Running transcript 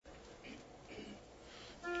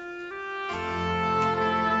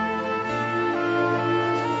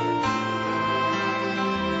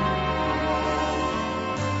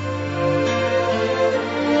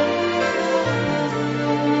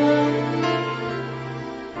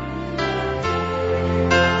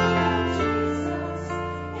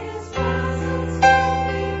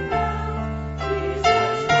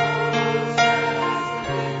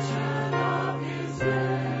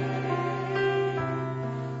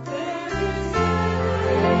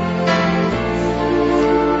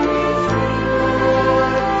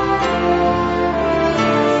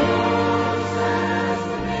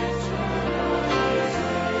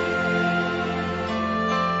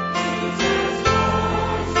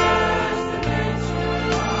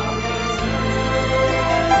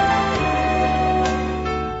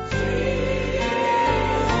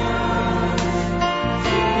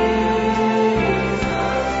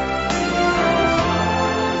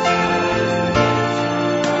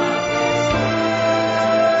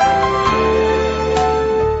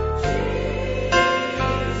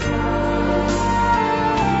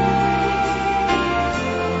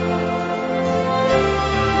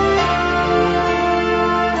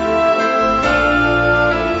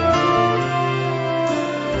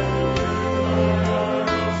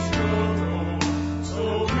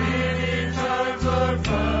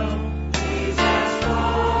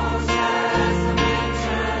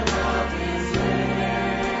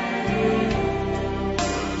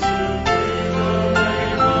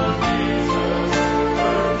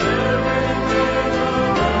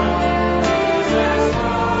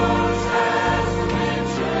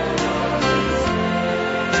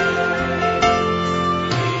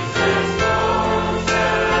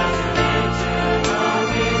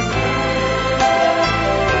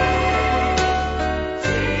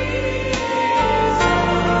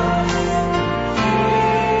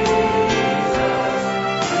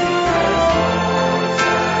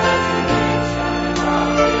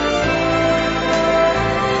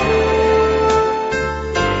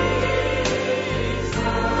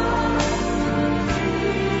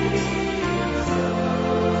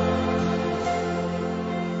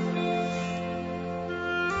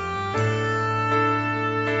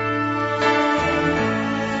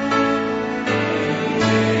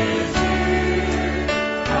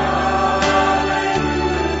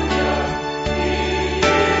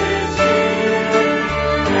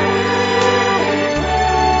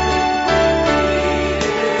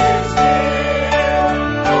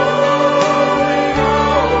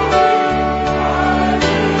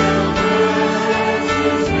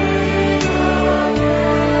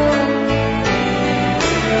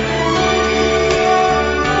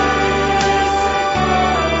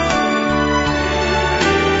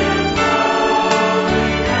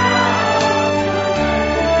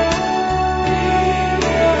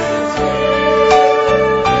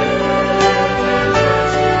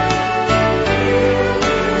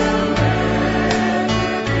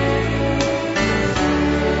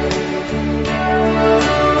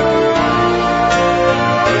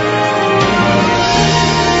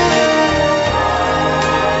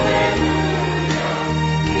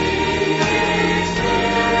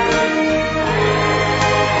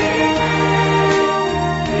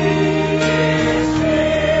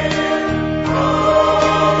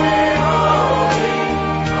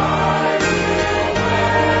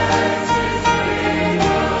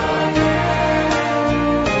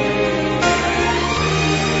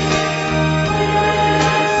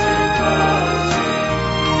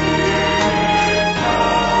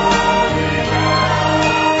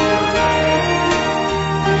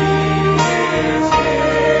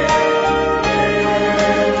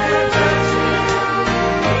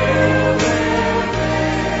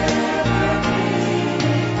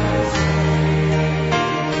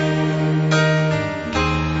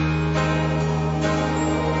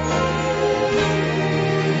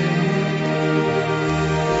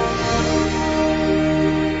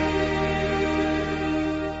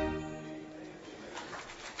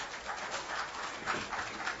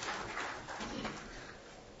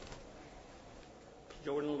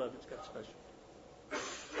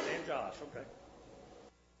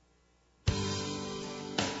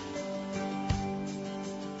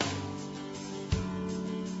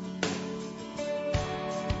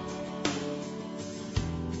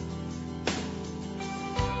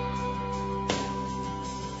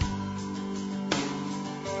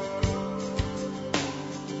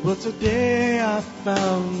Well, today I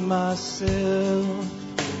found myself,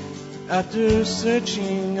 after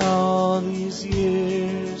searching all these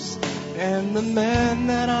years, and the man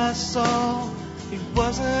that I saw, he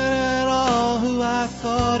wasn't at all who I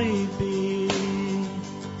thought he'd be.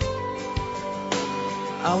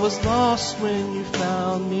 I was lost when you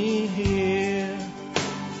found me here,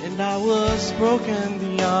 and I was broken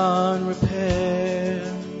beyond repair.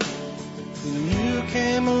 Then you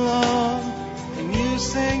came along and you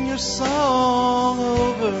sang your song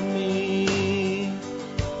over me.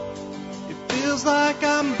 It feels like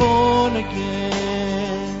I'm born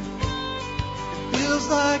again. It feels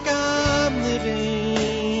like I'm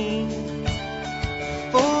living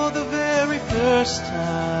for the very first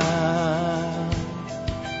time.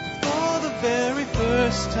 For the very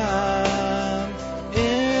first time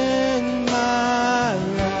in my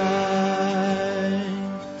life.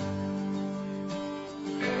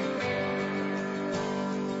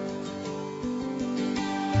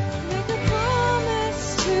 Make a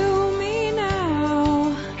promise to me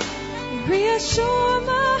now. Reassure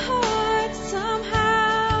my heart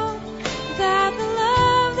somehow that the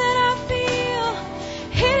love that I feel,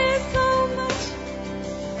 it is so much.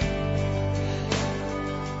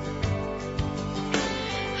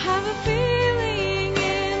 Have a feeling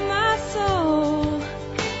in my soul,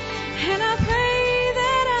 and I pray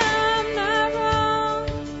that I'm not wrong,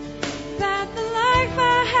 that the life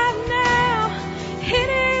I have now, it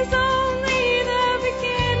is only the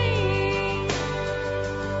beginning.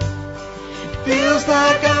 It feels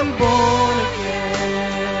like I'm born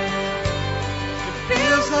again. It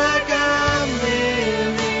feels like I'm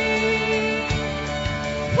living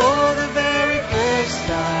for the very first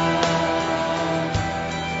time.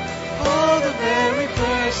 For the very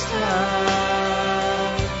first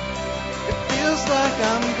time. It feels like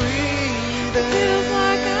I'm breathing. Feels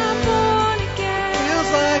like I'm born again. Feels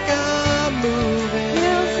like I'm moving.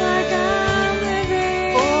 Feels like I'm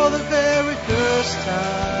living For the very first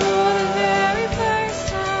time. for the very first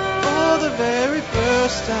time. For the very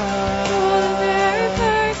first time. For the very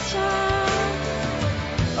first time.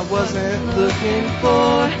 I wasn't looking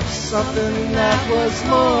for something that was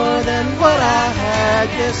more than what I had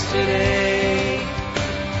yesterday.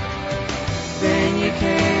 Then you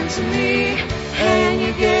came to me, and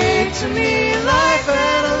you gave to me life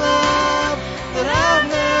and a love that I've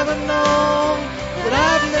never known, that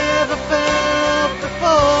I've never felt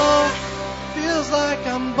before. Feels like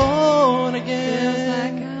I'm born Feels again.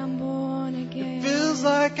 like I'm born again. Feels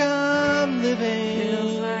like I'm living.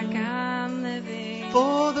 Feels like I'm living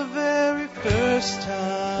For the very first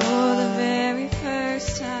time. for the very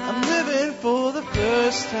first time. I'm living for the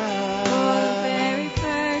first time. For the very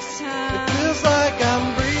first time. It feels like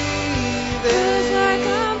I'm breathing. Feels like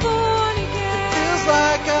I'm born again. Feels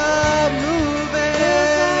like I'm moving. Feels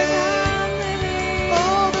like I'm living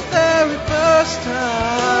For the very first for the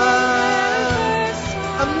time. very first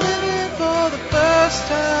time. I'm living for the first For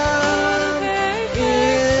the time very first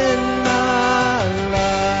in time. my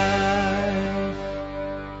life.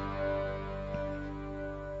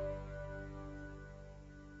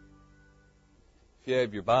 If you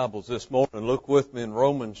have your Bibles this morning, look with me in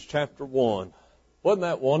Romans chapter 1. Wasn't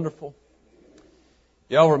that wonderful?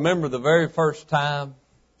 Y'all remember the very first time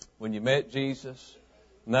when you met Jesus?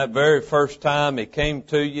 And that very first time He came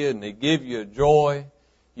to you and He gave you a joy.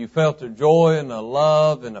 You felt a joy and a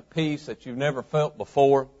love and a peace that you've never felt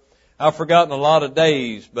before. I've forgotten a lot of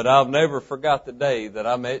days, but I've never forgot the day that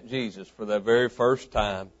I met Jesus for that very first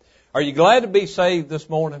time. Are you glad to be saved this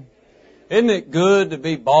morning? Isn't it good to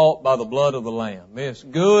be bought by the blood of the Lamb? It's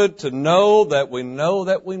good to know that we know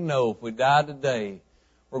that we know if we die today,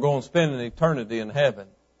 we're going to spend an eternity in heaven.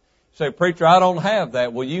 You say, preacher, I don't have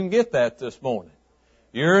that. Well, you can get that this morning.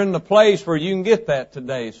 You're in the place where you can get that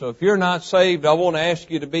today. So if you're not saved, I want to ask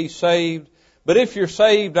you to be saved. But if you're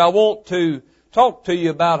saved, I want to talk to you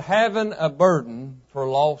about having a burden for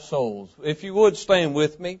lost souls. If you would stand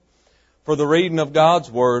with me for the reading of God's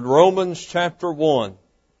Word, Romans chapter 1.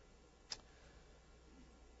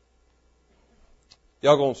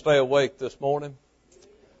 Y'all going to stay awake this morning?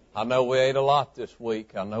 I know we ate a lot this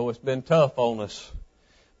week. I know it's been tough on us.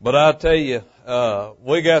 But I tell you,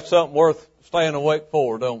 we got something worth staying awake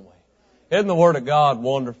for, don't we? Isn't the Word of God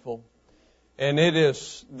wonderful? And it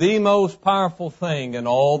is the most powerful thing in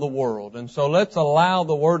all the world. And so let's allow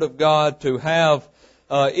the Word of God to have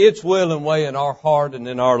its will and way in our heart and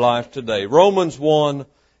in our life today. Romans 1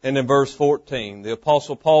 and in verse 14, the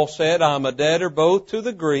Apostle Paul said, I am a debtor both to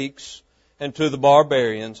the Greeks and to the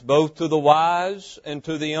barbarians, both to the wise and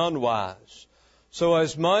to the unwise. So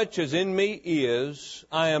as much as in me is,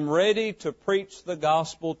 I am ready to preach the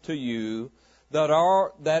gospel to you, that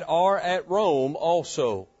are at Rome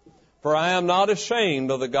also. For I am not ashamed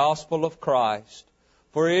of the gospel of Christ,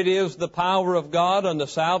 for it is the power of God unto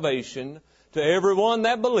salvation to everyone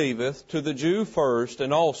that believeth, to the Jew first,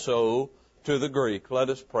 and also to the Greek. Let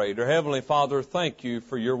us pray. Dear Heavenly Father, thank you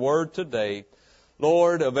for your word today.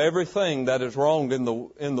 Lord, of everything that is wrong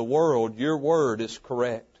in the world, your word is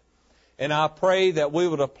correct. And I pray that we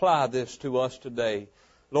would apply this to us today.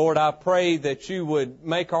 Lord, I pray that you would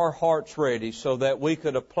make our hearts ready so that we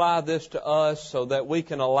could apply this to us, so that we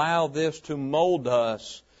can allow this to mold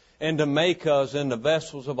us and to make us into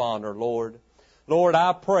vessels of honor, Lord. Lord,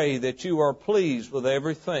 I pray that you are pleased with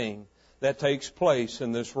everything that takes place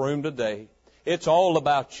in this room today. It's all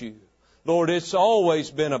about you. Lord, it's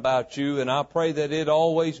always been about you, and I pray that it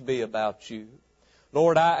always be about you.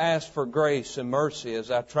 Lord, I ask for grace and mercy as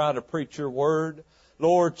I try to preach your word.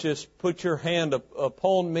 Lord, just put your hand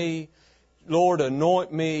upon me. Lord,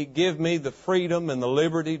 anoint me. Give me the freedom and the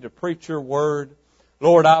liberty to preach your word.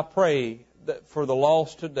 Lord, I pray that for the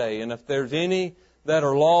lost today. And if there's any that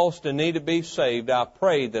are lost and need to be saved, I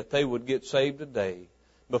pray that they would get saved today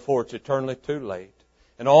before it's eternally too late.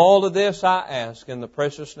 And all of this I ask in the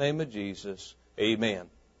precious name of Jesus. Amen.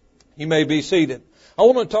 You may be seated. I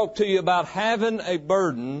want to talk to you about having a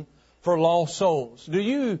burden for lost souls. Do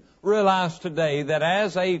you realize today that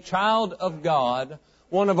as a child of God,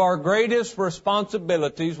 one of our greatest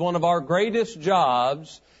responsibilities, one of our greatest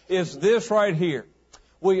jobs is this right here.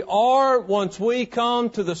 We are, once we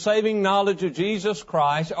come to the saving knowledge of Jesus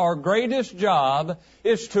Christ, our greatest job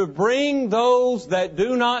is to bring those that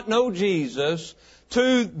do not know Jesus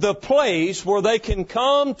to the place where they can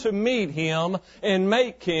come to meet Him and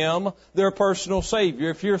make Him their personal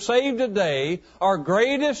Savior. If you're saved today, our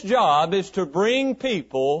greatest job is to bring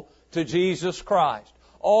people to Jesus Christ.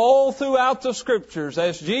 All throughout the Scriptures,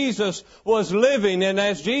 as Jesus was living and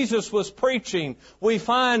as Jesus was preaching, we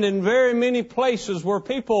find in very many places where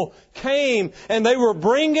people came and they were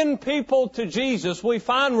bringing people to Jesus. We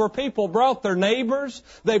find where people brought their neighbors,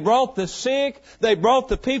 they brought the sick, they brought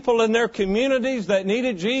the people in their communities that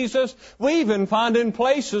needed Jesus. We even find in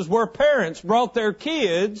places where parents brought their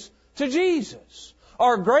kids to Jesus.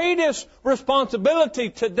 Our greatest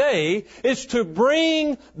responsibility today is to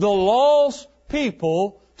bring the lost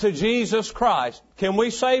people to Jesus Christ. Can we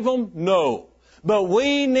save them? No. But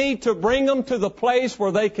we need to bring them to the place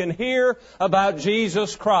where they can hear about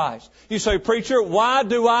Jesus Christ. You say, preacher, why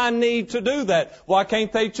do I need to do that? Why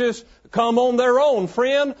can't they just come on their own?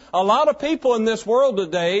 Friend, a lot of people in this world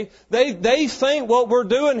today, they think what we're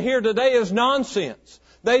doing here today is nonsense.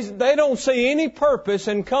 They don't see any purpose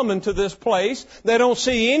in coming to this place. They don't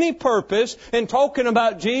see any purpose in talking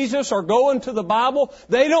about Jesus or going to the Bible.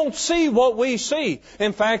 They don't see what we see.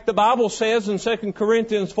 In fact, the Bible says in 2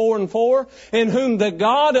 Corinthians 4:4, in whom the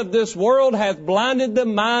God of this world hath blinded the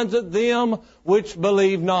minds of them which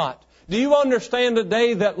believe not. Do you understand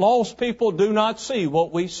today that lost people do not see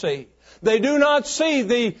what we see? They do not see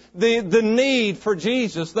the need for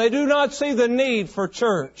Jesus. They do not see the need for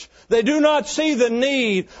church. They do not see the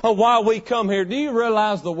need of why we come here. Do you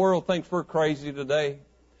realize the world thinks we're crazy today?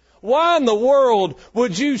 Why in the world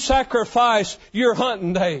would you sacrifice your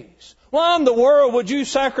hunting days? Why in the world would you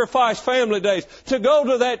sacrifice family days to go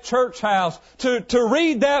to that church house, to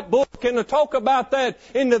read that book and to talk about that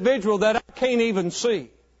individual that I can't even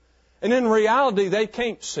see? And in reality, they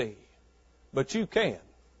can't see, but you can.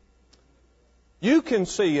 You can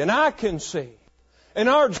see and I can see. And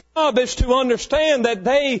our job is to understand that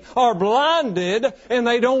they are blinded and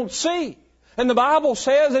they don't see. And the Bible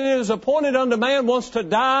says that it is appointed unto man once to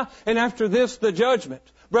die, and after this the judgment.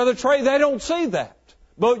 Brother Trey, they don't see that.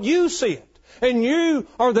 But you see it. And you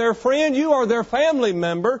are their friend, you are their family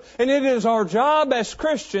member, and it is our job as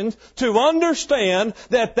Christians to understand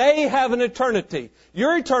that they have an eternity.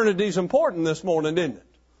 Your eternity is important this morning, isn't it?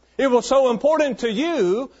 It was so important to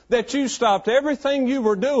you that you stopped everything you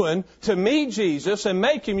were doing to meet Jesus and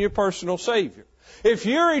make Him your personal Savior. If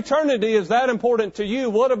your eternity is that important to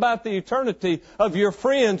you, what about the eternity of your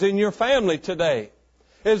friends and your family today?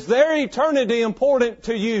 Is their eternity important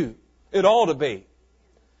to you? It ought to be.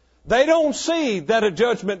 They don't see that a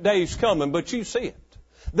judgment day is coming, but you see it.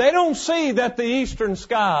 They don't see that the eastern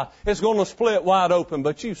sky is going to split wide open,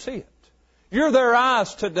 but you see it. You're their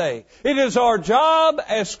eyes today. It is our job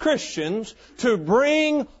as Christians to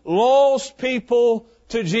bring lost people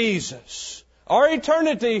to Jesus. Our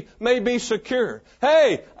eternity may be secure.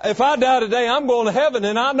 Hey, if I die today, I'm going to heaven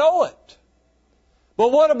and I know it.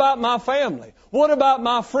 But what about my family? What about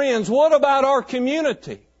my friends? What about our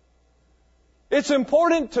community? It's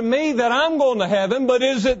important to me that I'm going to heaven, but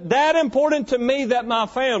is it that important to me that my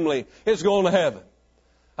family is going to heaven?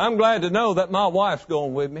 I'm glad to know that my wife's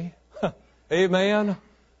going with me. Amen.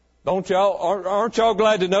 Aren't y'all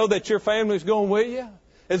glad to know that your family's going with you?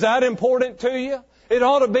 Is that important to you? It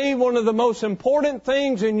ought to be one of the most important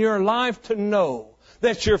things in your life to know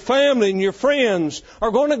that your family and your friends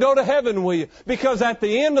are going to go to heaven with you. Because at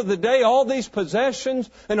the end of the day, all these possessions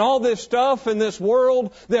and all this stuff in this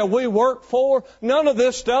world that we work for, none of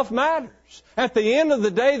this stuff matters. At the end of the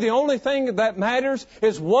day, the only thing that matters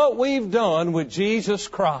is what we've done with Jesus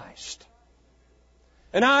Christ.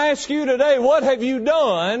 And I ask you today, what have you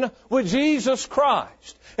done with Jesus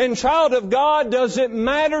Christ? And child of God, does it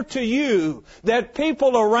matter to you that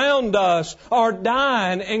people around us are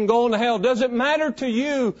dying and going to hell? Does it matter to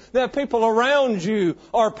you that people around you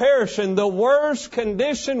are perishing? The worst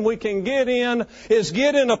condition we can get in is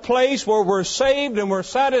get in a place where we're saved and we're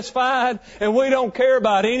satisfied and we don't care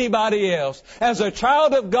about anybody else. As a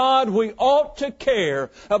child of God, we ought to care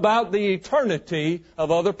about the eternity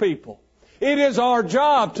of other people. It is our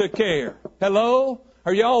job to care. Hello?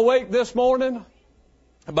 Are y'all awake this morning?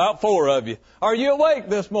 About 4 of you. Are you awake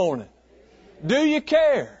this morning? Do you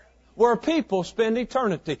care where people spend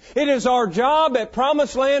eternity? It is our job at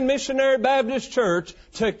Promised Land Missionary Baptist Church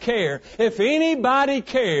to care. If anybody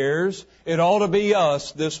cares, it ought to be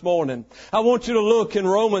us this morning. I want you to look in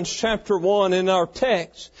Romans chapter 1 in our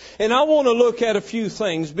text. And I want to look at a few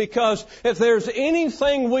things, because if there's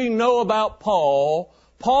anything we know about Paul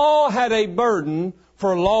had a burden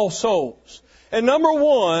for lost souls. And number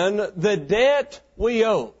one, the debt we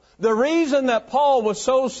owe. The reason that Paul was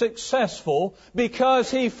so successful,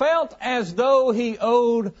 because he felt as though he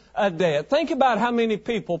owed a debt. Think about how many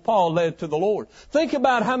people Paul led to the Lord. Think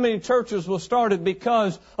about how many churches were started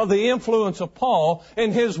because of the influence of Paul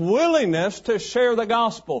and his willingness to share the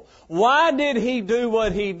gospel. Why did he do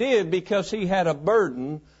what he did? Because he had a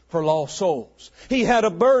burden for lost souls. He had a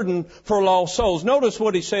burden for lost souls. Notice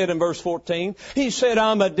what he said in verse 14. He said,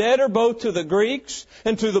 I'm a debtor both to the Greeks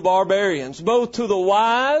and to the barbarians, both to the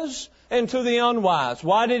wise and to the unwise.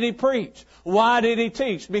 Why did he preach? Why did he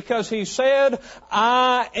teach? Because he said,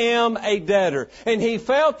 I am a debtor. And he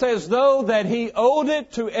felt as though that he owed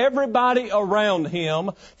it to everybody around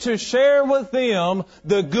him to share with them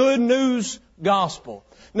the good news gospel.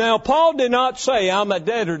 Now, Paul did not say, I'm a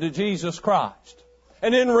debtor to Jesus Christ.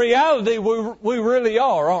 And in reality, we really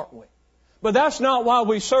are, aren't we? But that's not why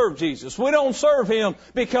we serve Jesus. We don't serve Him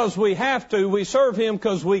because we have to. We serve Him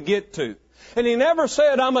because we get to. And he never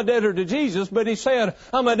said, I'm a debtor to Jesus, but he said,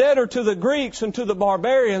 I'm a debtor to the Greeks and to the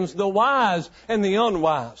barbarians, the wise and the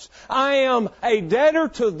unwise. I am a debtor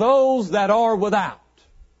to those that are without.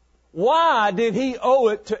 Why did he owe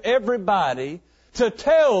it to everybody to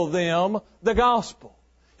tell them the gospel?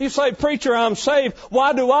 You say, preacher, I'm saved.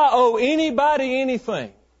 Why do I owe anybody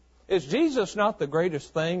anything? Is Jesus not the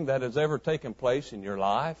greatest thing that has ever taken place in your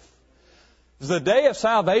life? Is the day of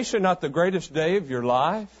salvation not the greatest day of your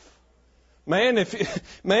life? Man,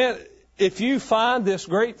 if you find this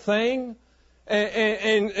great thing,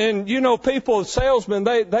 and you know, people, salesmen,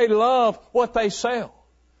 they love what they sell.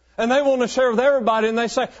 And they want to share with everybody, and they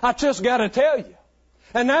say, I just got to tell you.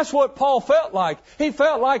 And that's what Paul felt like. He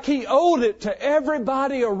felt like he owed it to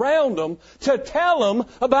everybody around him to tell them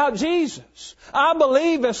about Jesus. I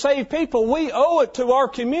believe as saved people, we owe it to our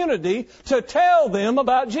community to tell them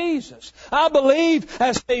about Jesus. I believe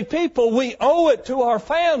as saved people, we owe it to our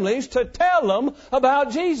families to tell them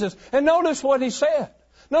about Jesus. And notice what he said.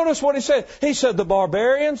 Notice what he said. He said the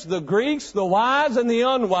barbarians, the Greeks, the wise, and the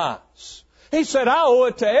unwise. He said, I owe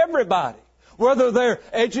it to everybody. Whether they're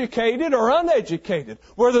educated or uneducated,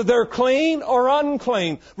 whether they're clean or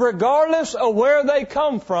unclean, regardless of where they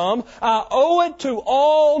come from, I owe it to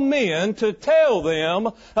all men to tell them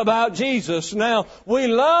about Jesus. Now, we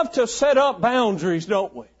love to set up boundaries,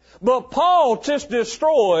 don't we? But Paul just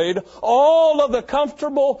destroyed all of the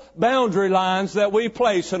comfortable boundary lines that we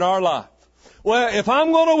place in our life. Well, if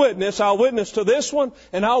I'm going to witness, I'll witness to this one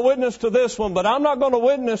and I'll witness to this one, but I'm not going to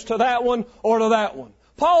witness to that one or to that one.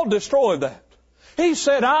 Paul destroyed that. He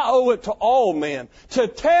said, I owe it to all men to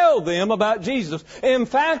tell them about Jesus. In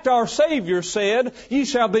fact, our Savior said, ye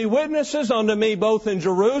shall be witnesses unto me both in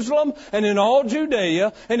Jerusalem and in all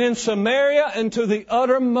Judea and in Samaria and to the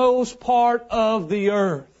uttermost part of the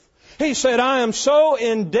earth. He said, I am so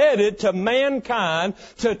indebted to mankind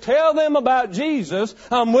to tell them about Jesus,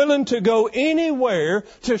 I'm willing to go anywhere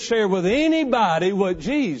to share with anybody what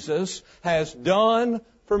Jesus has done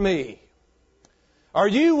for me. Are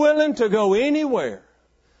you willing to go anywhere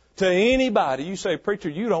to anybody? You say, preacher,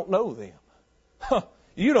 you don't know them.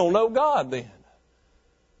 You don't know God then.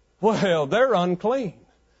 Well, they're unclean.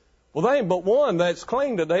 Well, there ain't but one that's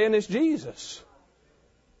clean today, and it's Jesus.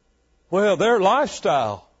 Well, their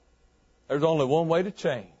lifestyle, there's only one way to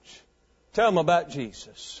change. Tell them about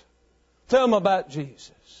Jesus. Tell them about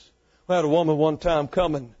Jesus. We had a woman one time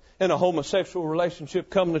coming in a homosexual relationship,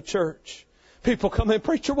 coming to church. People come in,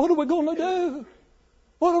 preacher, what are we going to do?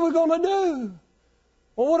 What are we going to do?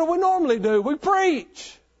 Well, what do we normally do? We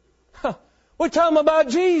preach. We tell them about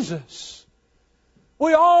Jesus.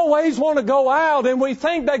 We always want to go out and we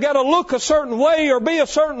think they got to look a certain way or be a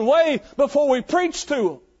certain way before we preach to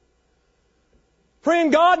them.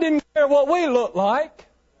 Friend, God didn't care what we look like.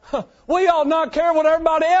 We ought not care what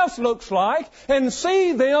everybody else looks like and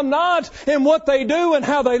see them not in what they do and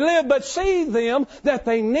how they live, but see them that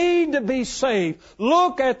they need to be saved.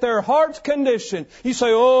 Look at their heart's condition. You say,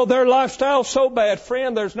 oh, their lifestyle's so bad.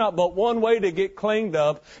 Friend, there's not but one way to get cleaned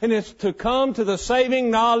up, and it's to come to the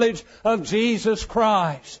saving knowledge of Jesus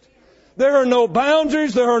Christ. There are no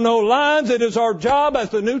boundaries. There are no lines. It is our job as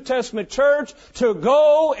the New Testament church to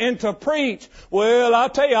go and to preach. Well, I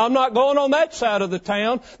tell you, I'm not going on that side of the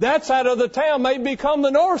town. That side of the town may become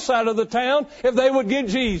the north side of the town if they would get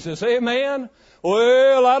Jesus. Amen?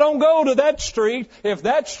 Well, I don't go to that street. If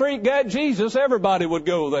that street got Jesus, everybody would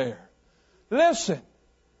go there. Listen.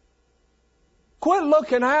 Quit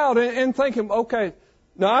looking out and thinking, okay,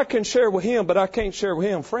 now, I can share with him, but I can't share with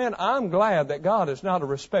him. Friend, I'm glad that God is not a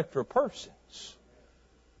respecter of persons.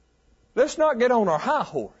 Let's not get on our high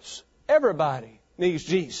horse. Everybody needs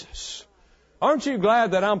Jesus. Aren't you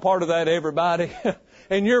glad that I'm part of that everybody?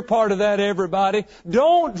 And you're part of that everybody?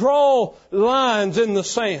 Don't draw lines in the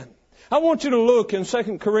sand. I want you to look in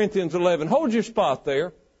 2 Corinthians 11. Hold your spot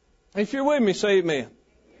there. If you're with me, say amen.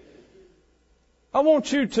 I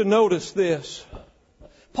want you to notice this.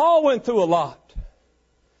 Paul went through a lot.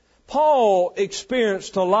 Paul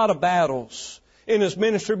experienced a lot of battles in his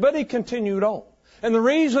ministry, but he continued on. And the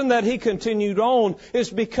reason that he continued on is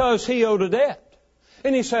because he owed a debt.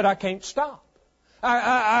 And he said, I can't stop.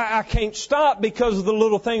 I can't stop because of the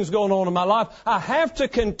little things going on in my life. I have to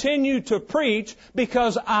continue to preach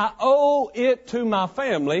because I owe it to my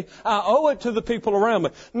family. I owe it to the people around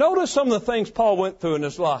me. Notice some of the things Paul went through in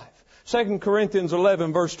his life. 2 Corinthians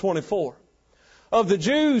 11, verse 24. Of the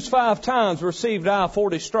Jews 5 times received I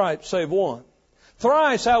 40 stripes, save one.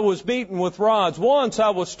 Thrice I was beaten with rods. Once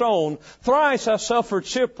I was stoned. Thrice I suffered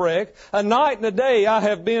shipwreck. A night and a day I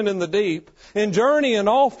have been in the deep. In journeying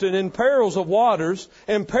often, in perils of waters,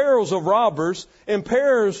 in perils of robbers, in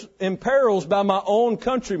perils by my own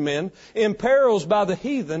countrymen, in perils by the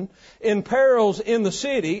heathen, in perils in the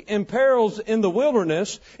city, in perils in the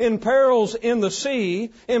wilderness, in perils in the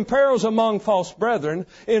sea, in perils among false brethren,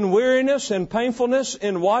 in weariness and painfulness,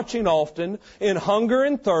 in watching often, in hunger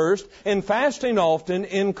and thirst, in fasting often,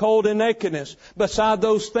 in cold and nakedness. Beside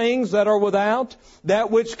those things that are without,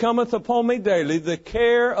 that which cometh upon me daily, the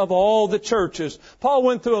care of all the churches. Paul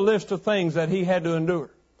went through a list of things that he had to endure.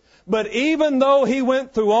 But even though he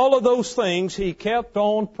went through all of those things, he kept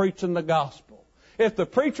on preaching the gospel. If the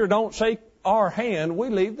preacher don't shake our hand, we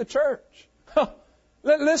leave the church.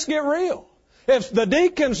 Let's get real. If the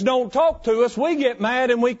deacons don't talk to us, we get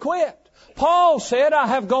mad and we quit. Paul said, I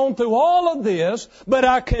have gone through all of this, but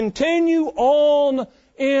I continue on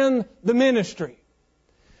in the ministry.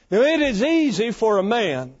 Now, it is easy for a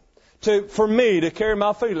man for me to carry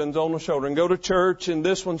my feelings on the shoulder and go to church and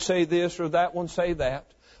this one say this or that one say that.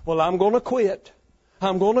 Well, I'm going to quit.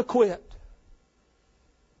 I'm going to quit.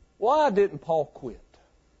 Why didn't Paul quit?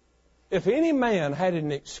 If any man had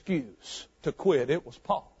an excuse to quit, it was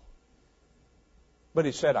Paul. But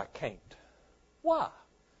he said, I can't. Why?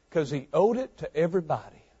 Because he owed it to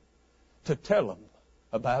everybody to tell them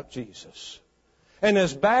about Jesus. And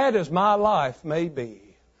as bad as my life may be,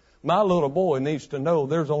 my little boy needs to know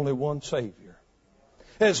there's only one Savior.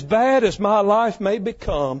 As bad as my life may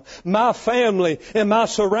become, my family and my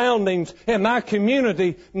surroundings and my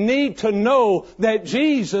community need to know that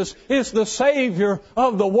Jesus is the Savior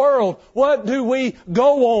of the world. What do we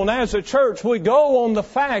go on as a church? We go on the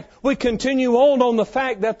fact, we continue on the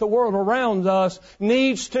fact that the world around us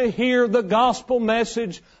needs to hear the gospel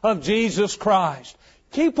message of Jesus Christ.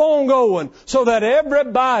 Keep on going so that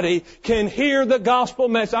everybody can hear the gospel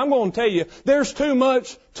message. I'm going to tell you, there's too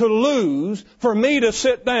much to lose for me to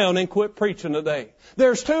sit down and quit preaching today.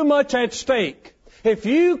 There's too much at stake. If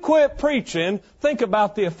you quit preaching, think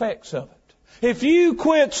about the effects of it. If you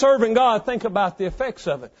quit serving God, think about the effects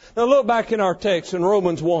of it. Now look back in our text in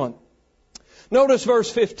Romans 1. Notice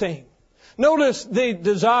verse 15. Notice the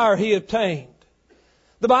desire he obtained.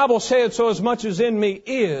 The Bible said, so as much as in me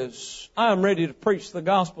is, I am ready to preach the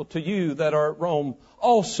gospel to you that are at Rome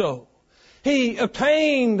also. He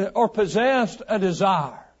obtained or possessed a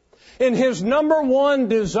desire. And His number one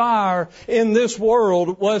desire in this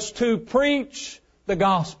world was to preach the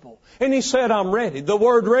gospel. And He said, I'm ready. The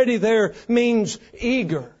word ready there means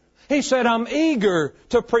eager. He said, I'm eager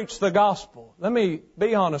to preach the gospel. Let me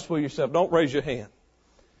be honest with yourself. Don't raise your hand.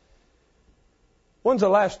 When's the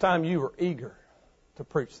last time you were eager to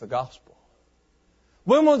preach the gospel?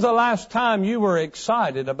 When was the last time you were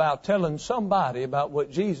excited about telling somebody about what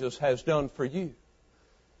Jesus has done for you?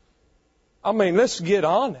 I mean, let's get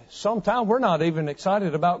honest. Sometimes we're not even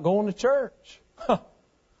excited about going to church.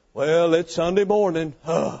 Well, it's Sunday morning.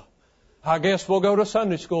 I guess we'll go to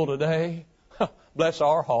Sunday school today. Bless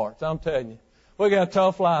our hearts. I'm telling you, we got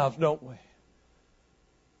tough lives, don't we?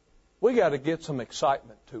 We got to get some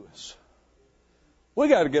excitement to us. We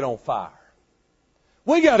got to get on fire.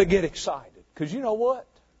 We got to get excited. Because you know what?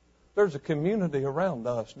 There's a community around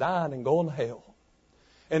us dying and going to hell.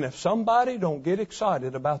 And if somebody don't get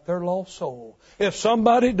excited about their lost soul, if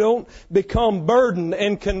somebody don't become burdened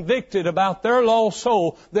and convicted about their lost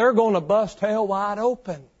soul, they're going to bust hell wide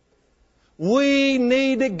open. We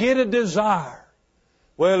need to get a desire.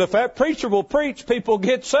 Well, if that preacher will preach, people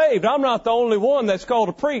get saved. I'm not the only one that's called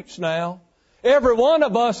to preach now. Every one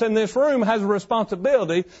of us in this room has a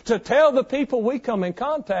responsibility to tell the people we come in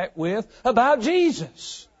contact with about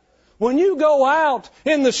Jesus. When you go out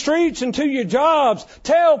in the streets and to your jobs,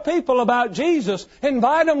 tell people about Jesus.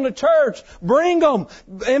 Invite them to church. Bring them.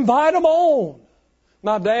 Invite them on.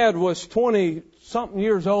 My dad was 20-something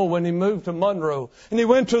years old when he moved to Monroe. And he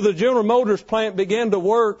went to the General Motors plant, began to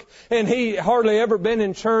work. And he hardly ever been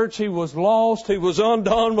in church. He was lost. He was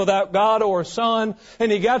undone without God or a son.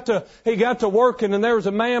 And he got to working. And there was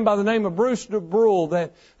a man by the name of Bruce DeBrule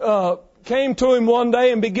that came to him one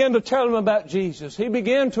day and began to tell him about Jesus. He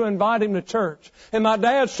began to invite him to church. And my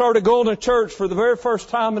dad started going to church for the very first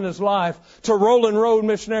time in his life to Rolling Road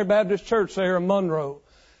Missionary Baptist Church there in Monroe.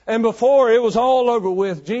 And before it was all over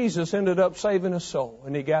with, Jesus ended up saving his soul,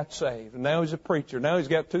 and he got saved. And now he's a preacher. Now he's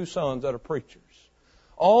got 2 sons that are preachers.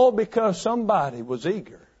 All because somebody was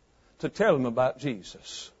eager to tell him about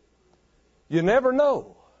Jesus. You never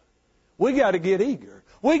know. We got to get eager.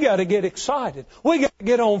 We got to get excited. We got to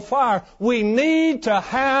get on fire. We need to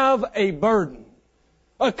have a burden,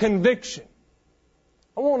 a conviction.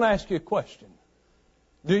 I want to ask you a question.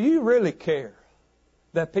 Do you really care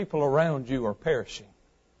that people around you are perishing?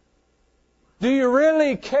 Do you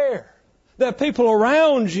really care that people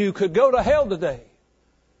around you could go to hell today?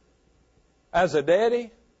 As a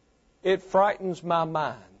daddy, it frightens my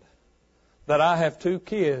mind that I have 2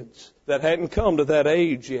 kids that hadn't come to that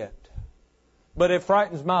age yet. But it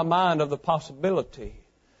frightens my mind of the possibility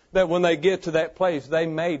that when they get to that place, they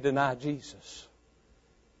may deny Jesus.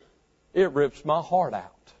 It rips my heart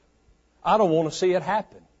out. I don't want to see it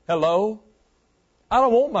happen. Hello? I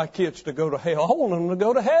don't want my kids to go to hell. I want them to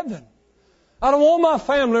go to heaven. I don't want my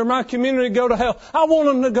family or my community to go to hell. I want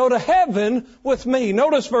them to go to heaven with me.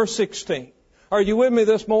 Notice verse 16. Are you with me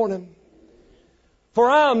this morning? For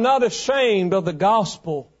I am not ashamed of the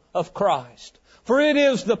gospel of Christ. For it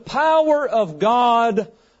is the power of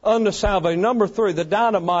God unto salvation. Number 3, the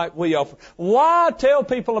dynamite we offer. Why tell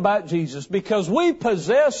people about Jesus? Because we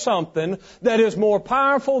possess something that is more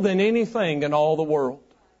powerful than anything in all the world.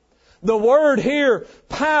 The word here,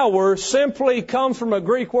 power, simply comes from a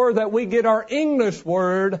Greek word that we get our English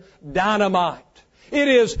word, dynamite. It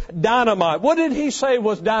is dynamite. What did he say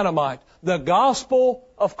was dynamite? The gospel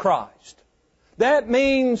of Christ. That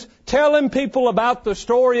means telling people about the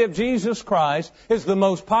story of Jesus Christ is the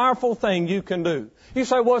most powerful thing you can do. You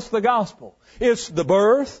say, what's the gospel? It's the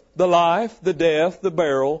birth, the life, the death, the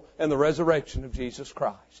burial, and the resurrection of Jesus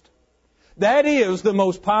Christ. That is the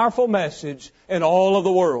most powerful message in all of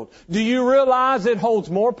the world. Do you realize it holds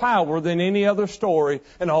more power than any other story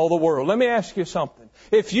in all the world? Let me ask you something.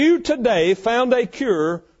 If you today found a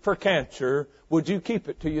cure for cancer, would you keep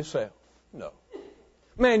it to yourself? No.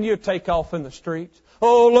 Man, you'd take off in the streets.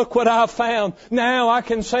 Oh, look what I found. Now I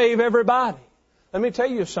can save everybody. Let me tell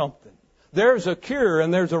you something. There's a cure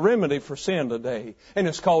and there's a remedy for sin today, and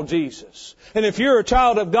it's called Jesus. And if you're a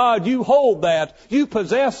child of God, you hold that. You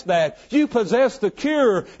possess that. You possess the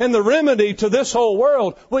cure and the remedy to this whole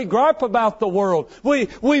world. We gripe about the world.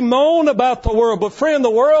 We moan about the world. But friend, the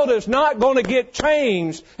world is not going to get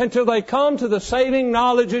changed until they come to the saving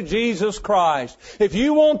knowledge of Jesus Christ. If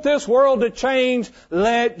you want this world to change,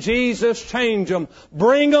 let Jesus change them.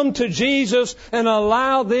 Bring them to Jesus and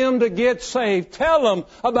allow them to get saved. Tell them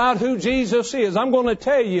about who Jesus is. I'm going to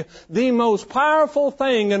tell you, the most powerful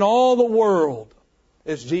thing in all the world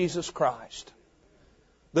is Jesus Christ.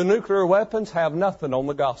 The nuclear weapons have nothing on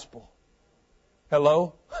the gospel.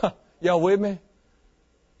 Hello? Y'all with me?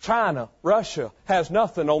 China, Russia has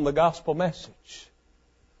nothing on the gospel message.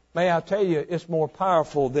 May I tell you, it's more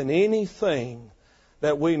powerful than anything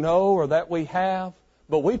that we know or that we have.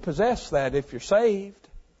 But we possess that if you're saved.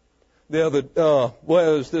 It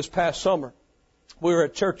was this past summer. We were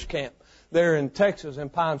at church camp there in Texas, in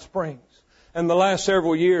Pine Springs. And the last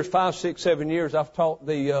several years, 5, 6, 7 years, I've taught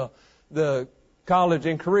the college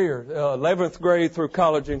and career, 11th grade through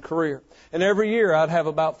college and career. And every year I'd have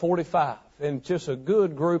about 45, and just a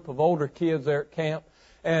good group of older kids there at camp.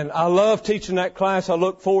 And I love teaching that class. I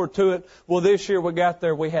look forward to it. Well, this year we got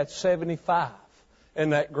there, we had 75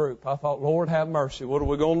 in that group. I thought, Lord have mercy, what are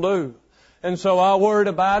we going to do? And so I worried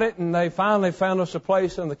about it, and they finally found us a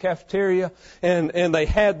place in the cafeteria, and they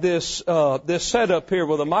had this setup here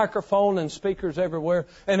with a microphone and speakers everywhere.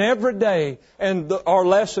 And every day, our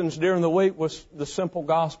lessons during the week was the simple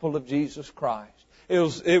gospel of Jesus Christ.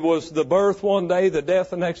 It was the birth one day, the death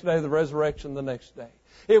the next day, the resurrection the next day.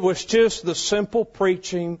 It was just the simple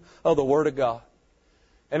preaching of the Word of God.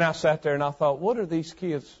 And I sat there and I thought, what are these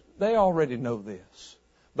kids? They already know this.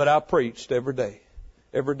 But I preached every day,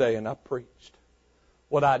 and I preached.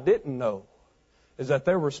 What I didn't know is that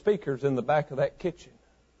there were speakers in the back of that kitchen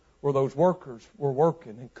where those workers were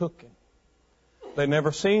working and cooking. They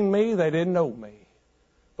never seen me, they didn't know me,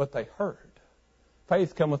 but they heard.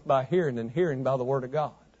 Faith cometh by hearing, and hearing by the Word of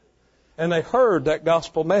God. And they heard that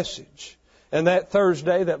gospel message. And that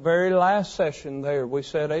Thursday, that very last session there, we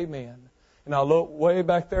said amen. And I looked way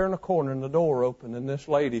back there in the corner, and the door opened, and this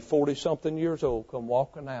lady, 40-something years old, come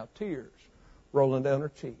walking out, tears rolling down her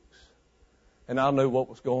cheeks. And I knew what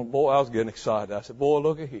was going on. Boy, I was getting excited. I said, boy,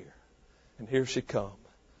 look at here. And here she come.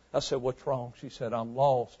 I said, what's wrong? She said, I'm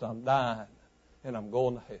lost, I'm dying, and I'm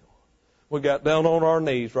going to hell. We got down on our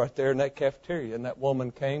knees right there in that cafeteria, and that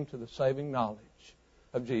woman came to the saving knowledge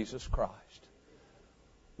of Jesus Christ.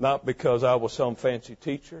 Not because I was some fancy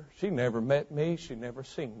teacher. She never met me. She never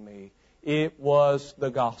seen me. It was the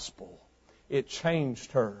gospel. It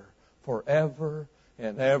changed her forever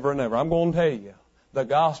and ever and ever. I'm going to tell you, the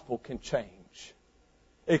gospel can change.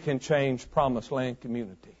 It can change Promised Land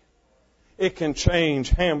Community. It can change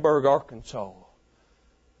Hamburg, Arkansas.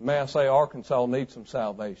 May I say Arkansas needs some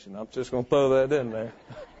salvation. I'm just going to throw that in there.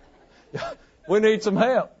 We need some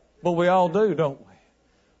help, but we all do, don't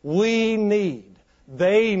we?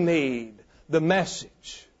 They need the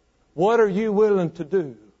message. What are you willing to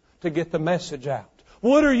do to get the message out?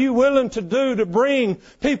 What are you willing to do to bring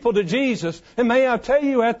people to Jesus? And may I tell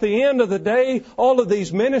you, at the end of the day, all of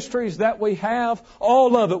these ministries that we have,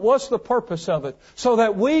 all of it, what's the purpose of it? So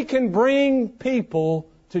that we can bring people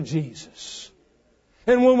to Jesus.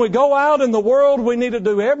 And when we go out in the world, we need to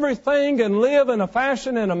do everything and live in a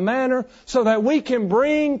fashion and a manner so that we can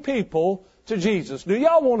bring people to Jesus. Do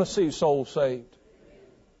y'all want to see souls saved?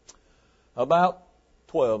 About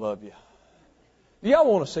 12 of you. Do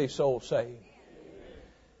y'all want to see souls saved?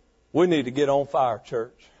 We need to get on fire,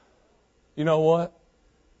 church. You know what?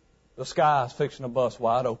 The sky is fixing to bust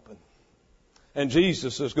wide open. And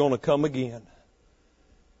Jesus is going to come again.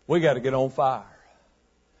 We got to get on fire.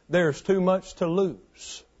 There's too much to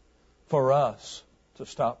lose for us to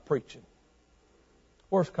stop preaching.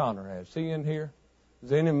 Where's Connor at? Is he in here?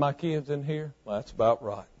 Is any of my kids in here? Well, that's about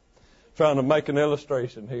right. Trying to make an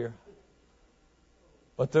illustration here.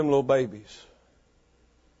 But them little babies,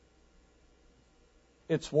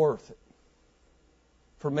 it's worth it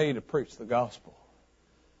for me to preach the gospel.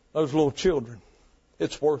 Those little children,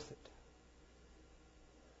 it's worth it.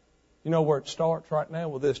 You know where it starts right now?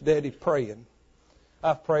 With this daddy praying.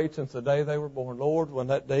 I've prayed since the day they were born. Lord, when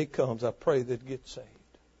that day comes, I pray they'd get saved.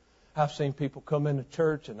 I've seen people come into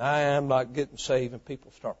church, and I am not getting saved, and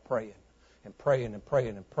people start praying and praying and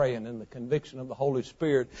praying and praying, and the conviction of the Holy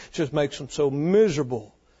Spirit just makes them so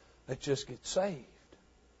miserable they just get saved.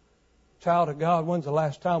 Child of God, when's the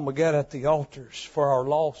last time we got at the altars for our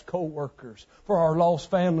lost co-workers, for our lost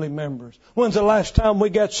family members? When's the last time we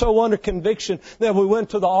got so under conviction that we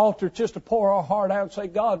went to the altar just to pour our heart out and say,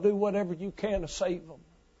 God, do whatever you can to save them.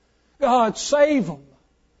 God, save them.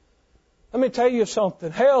 Let me tell you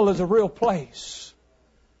something. Hell is a real place.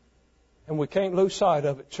 And we can't lose sight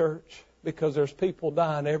of it, church, because there's people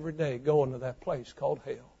dying every day going to that place called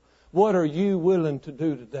hell. What are you willing to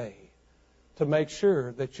do today to make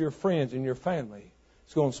sure that your friends and your family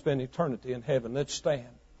is going to spend eternity in heaven? Let's stand.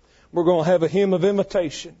 We're going to have a hymn of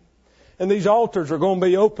invitation. And these altars are going to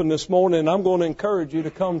be open this morning, and I'm going to encourage you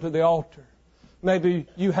to come to the altar. Maybe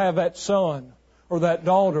you have that son or that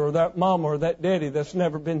daughter or that mama or that daddy that's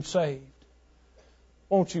never been saved.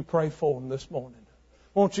 Won't you pray for them this morning?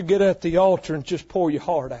 Won't you get at the altar and just pour your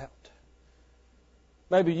heart out?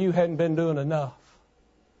 Maybe you hadn't been doing enough.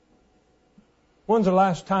 When's the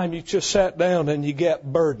last time you just sat down and you get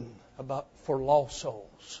burdened for lost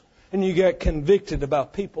souls? And you get convicted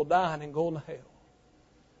about people dying and going to hell?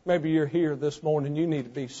 Maybe you're here this morning, you need to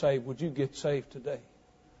be saved. Would you get saved today?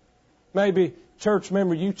 Maybe, church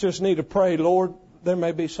member, you just need to pray, Lord, there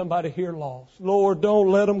may be somebody here lost. Lord, don't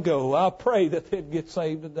let them go. I pray that they'd get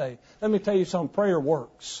saved today. Let me tell you something, prayer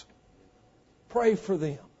works. Pray for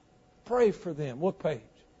them. Pray for them. What page?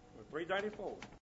 394.